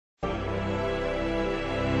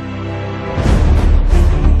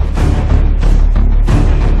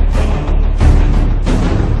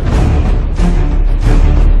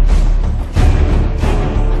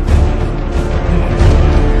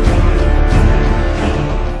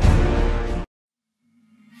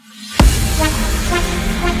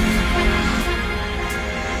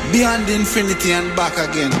beyond infinity and back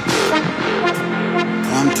again.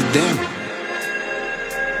 I'm to them.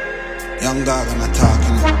 Young dog and I'm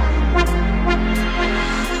talking.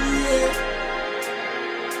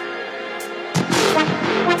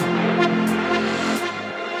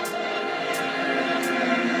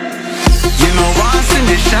 You know once in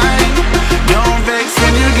the shine, don't vex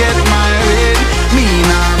when you get married. Me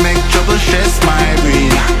nah make trouble stress my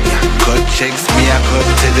brain. Cut checks, me I cut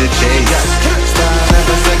to the chase. Start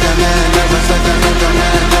never second hand, never second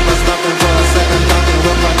hand, never stopping for a second, talking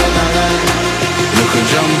up and down the line. Look a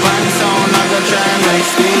jump and sound, I go try and make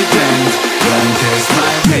statements. Don't test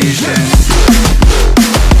my patience.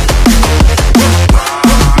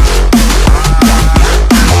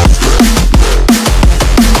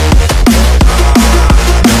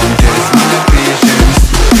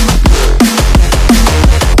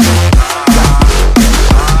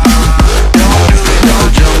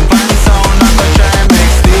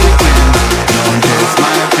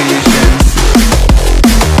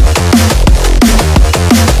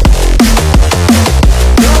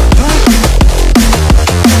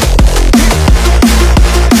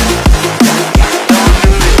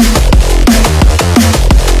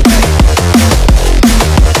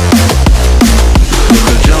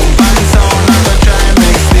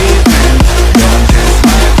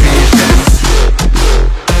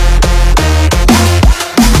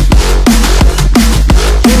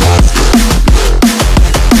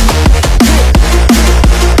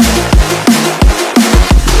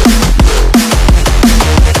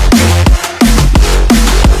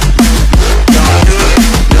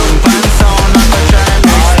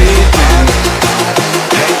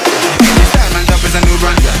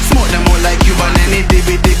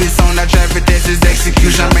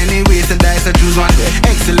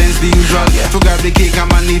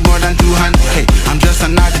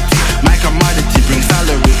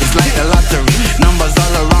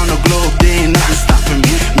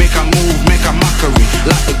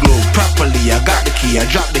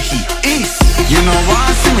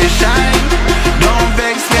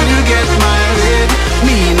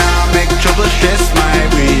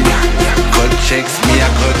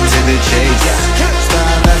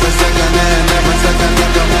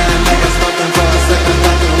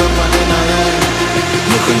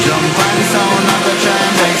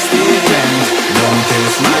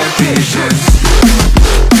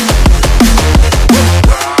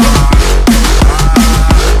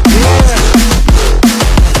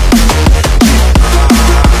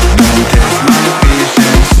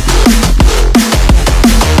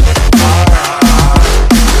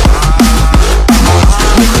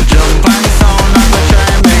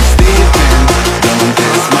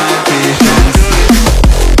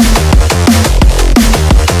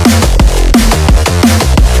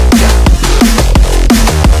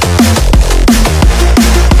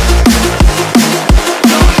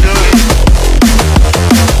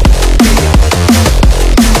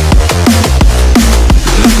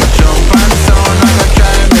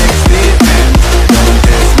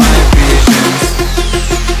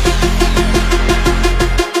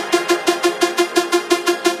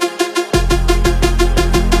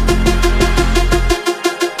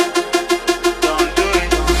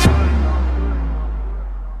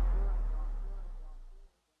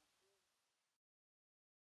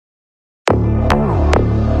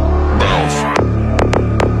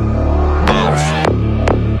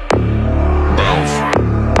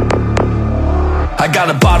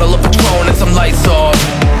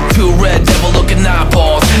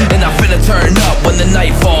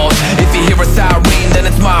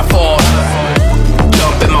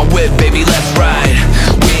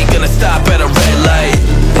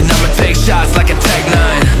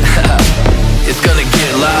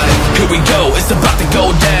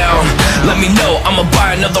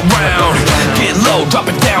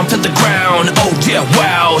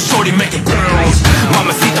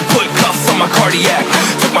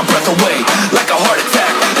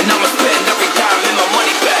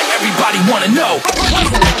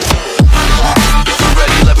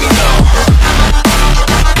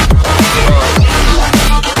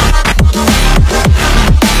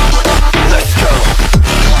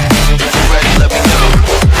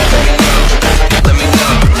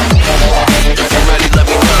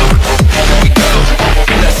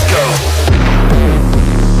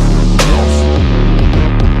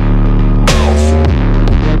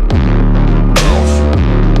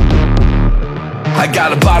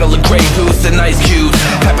 Got a bottle of Grey Goose and ice cubes.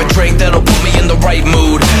 Have a drink that'll put me in the right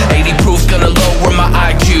mood. 80 proof's gonna lower my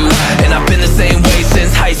IQ. And I've been the same way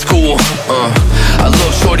since high school. A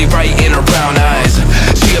little shorty right in her brown eyes.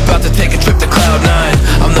 She about to take a trip to Cloud9.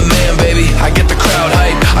 I'm the man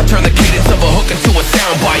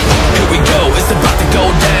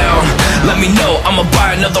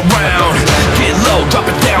buy another round. Get low, drop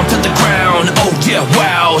it down to the ground. Oh yeah,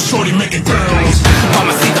 wow, shorty make it bounce.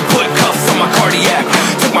 Mama see the put cuffs on my cardiac.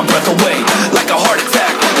 Took my breath away like a heart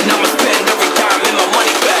attack. And I'ma spend every dime and my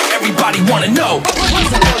money back. Everybody wanna know.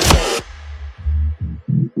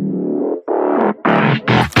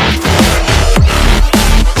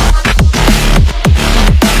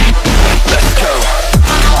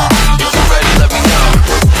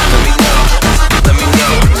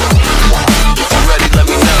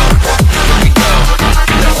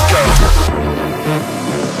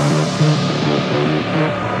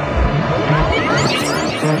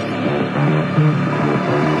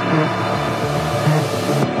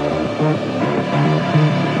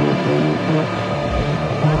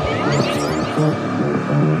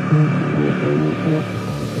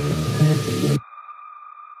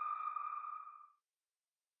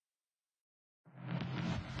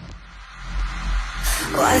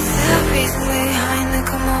 What's the reason behind the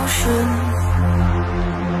commotion?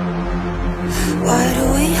 Why do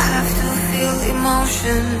we have to feel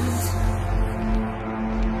emotions?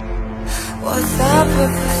 What's the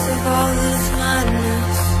purpose of all this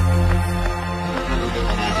madness?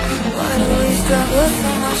 Why do we struggle so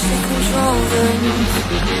much to control them?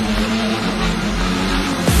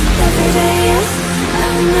 Every day, yes,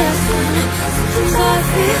 I'm missing. Sometimes I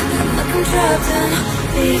feel like I'm trapped in.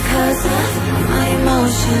 Because of my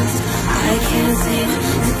emotions, I can't seem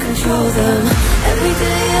to control them. Every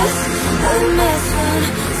day, yes, I'm messing.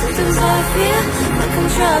 Sometimes I feel like I'm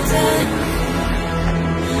trapped in.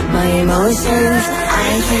 My emotions,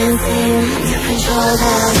 I can't seem to control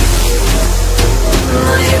them.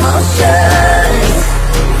 My emotions,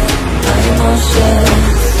 my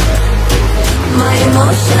emotions, my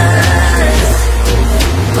emotions,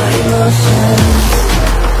 my emotions,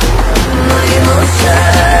 my emotions,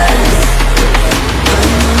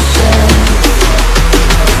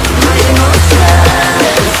 my emotions,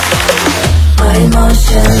 my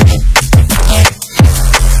emotions.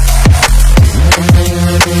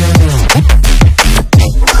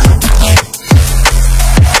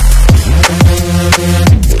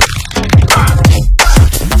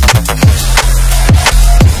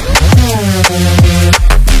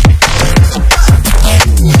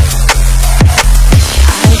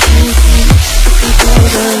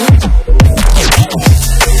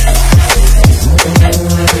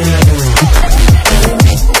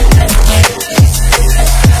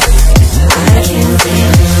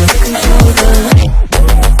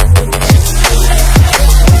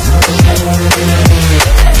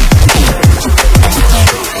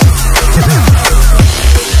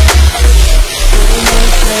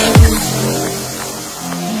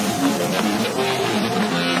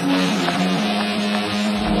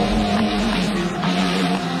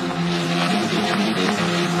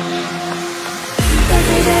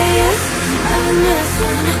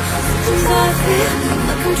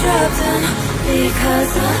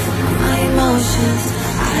 Because of my emotions,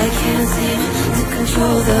 I can't seem to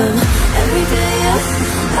control them. Every day, yes,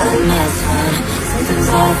 I mess one. Sometimes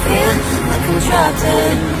I feel like I'm trapped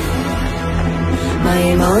in. My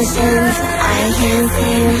emotions, I can't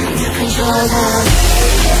seem to control them.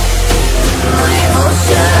 My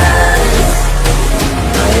emotions,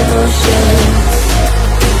 my emotions,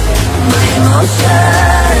 my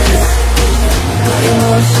emotions, my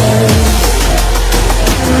emotions,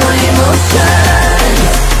 my emotions,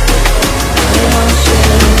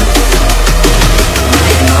 my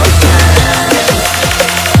emotions,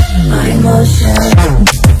 my emotions.